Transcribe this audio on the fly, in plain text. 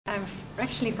I'm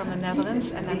actually from the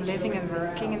Netherlands, and I'm living and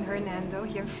working in Hernando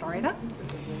here in Florida.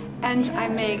 And I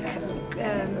make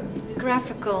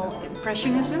graphical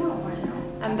impressionism,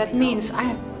 and that means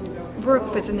I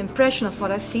work with an impression of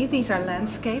what I see. These are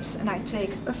landscapes, and I take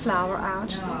a flower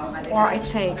out, or I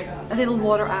take a little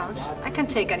water out. I can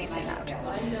take anything out.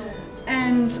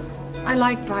 And I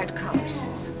like bright colors.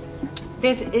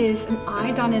 This is an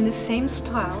eye done in the same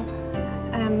style.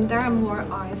 There are more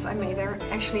eyes I made. There are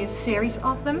actually a series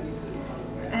of them.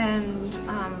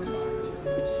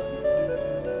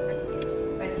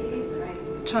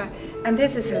 And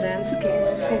this is a landscape,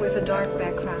 also with a dark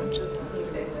background.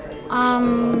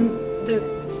 The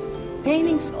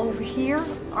paintings over here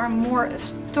are more a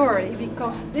story,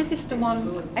 because this is the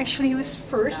one actually who is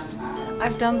first.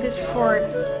 I've done this for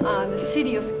the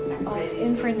city of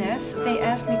Inverness. They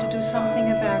asked me to do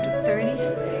something about the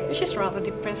 30s, which is rather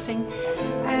depressing.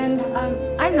 And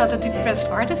I'm not a depressed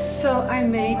artist, so I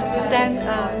made then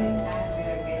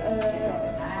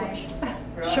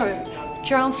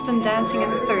Charleston dancing in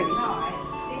the 30s.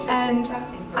 And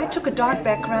I took a dark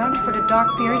background for the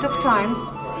dark period of times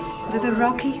with a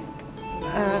rocky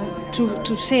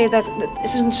to say that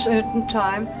it's a certain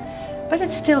time, but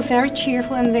it's still very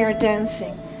cheerful, and they're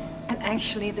dancing. And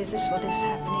actually this is what is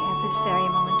happening at this very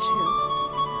moment too.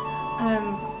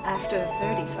 After the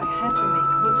 30s I had to make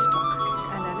Woodstock,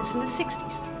 and then it's in the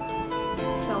 60s.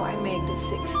 So I made the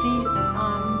 60s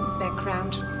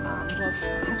background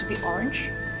had to be orange.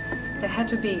 There had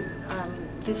to be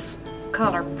this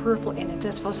color, purple, in it.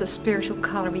 That was a spiritual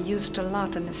color we used a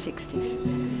lot in the 60s.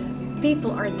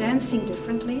 People are dancing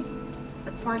differently,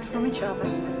 apart from each other.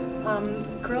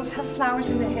 Girls have flowers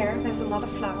in the hair. There's a lot of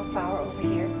flower power over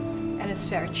here, and it's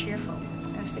very cheerful.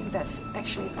 I think that's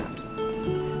actually about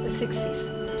the 60s.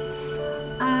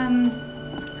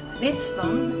 This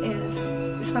one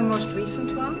is my most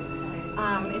recent one.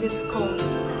 It is called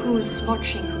Who's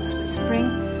Watching, Who's Whispering,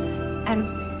 and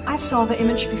I saw the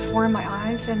image before my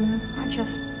eyes, and I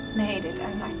just made it,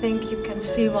 and I think you can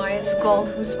see why it's called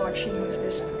Who's Watching, Who's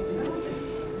Whispering.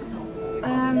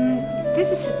 This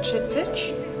is a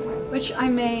triptych, which I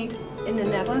made in the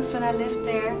Netherlands when I lived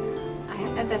there.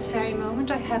 At that very moment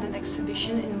I had an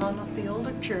exhibition in one of the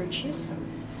older churches,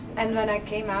 and when I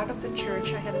came out of the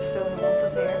church I had a solo over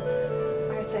there.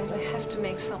 I said I have to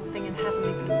make something in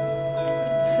heavenly blue.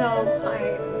 So I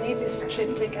made this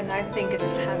triptych, and I think it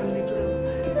is heavenly blue.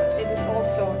 It is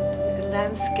also a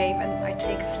landscape, and I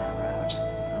take a flower out of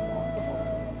all.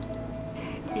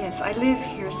 Yes, I live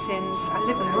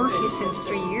and work here since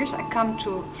 3 years. I come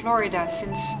to Florida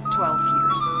since 12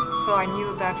 years. So I knew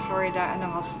about Florida, and I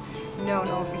was known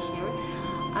over here.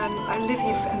 I live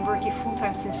here and work here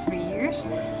full-time since 3 years.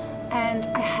 And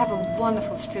I have a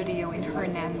wonderful studio in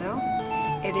Hernando.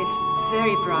 It is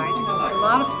very bright. A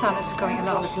lot of sun is going, a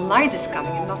lot of light is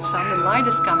coming in. Not sun, the light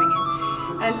is coming in.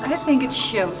 And I think it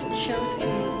shows. It shows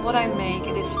in what I make.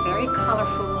 It is very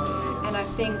colorful, and I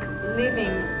think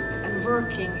living and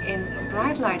working in a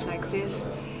bright light like this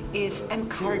is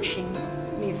encouraging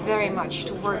me very much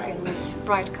to work in these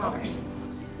bright colors.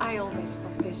 I always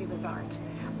was busy with art.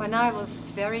 When I was a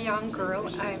very young girl,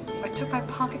 I took my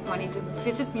pocket money to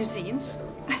visit museums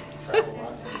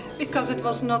because it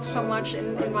was not so much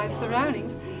in my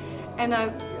surroundings. And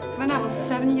when I was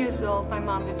 7 years old, my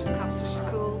mom had to come to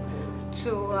school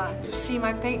to see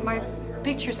my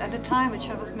pictures at the time which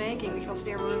I was making, because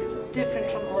they were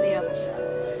different from all the others.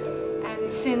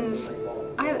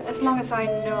 And as long as I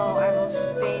know, I was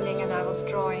painting and I was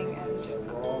drawing, and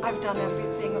I've done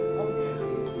everything,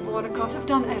 watercolors, I've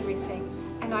done everything.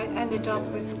 And I ended up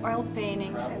with oil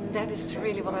paintings, and that is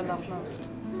really what I love most.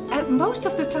 And most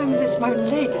of the time it is my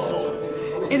latest.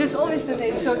 It is always the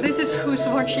latest. So this is Who's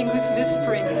Watching, Who's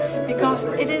Whispering, because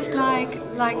it is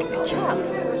like a child.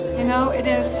 You know, it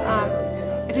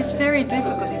is very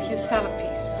difficult if you sell a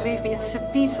piece. Believe me, it's a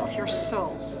piece of your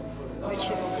soul, which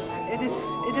is it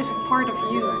is a part of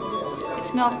you.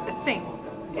 It's not a thing.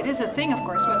 It is a thing, of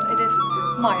course, but it is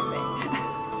my thing.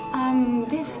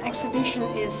 This exhibition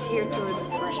is here till the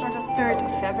 1st or the 3rd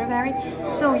of February,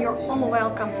 so you're all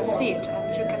welcome to see it,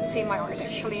 and you can see my art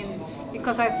actually,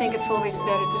 because I think it's always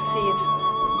better to see it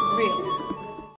real.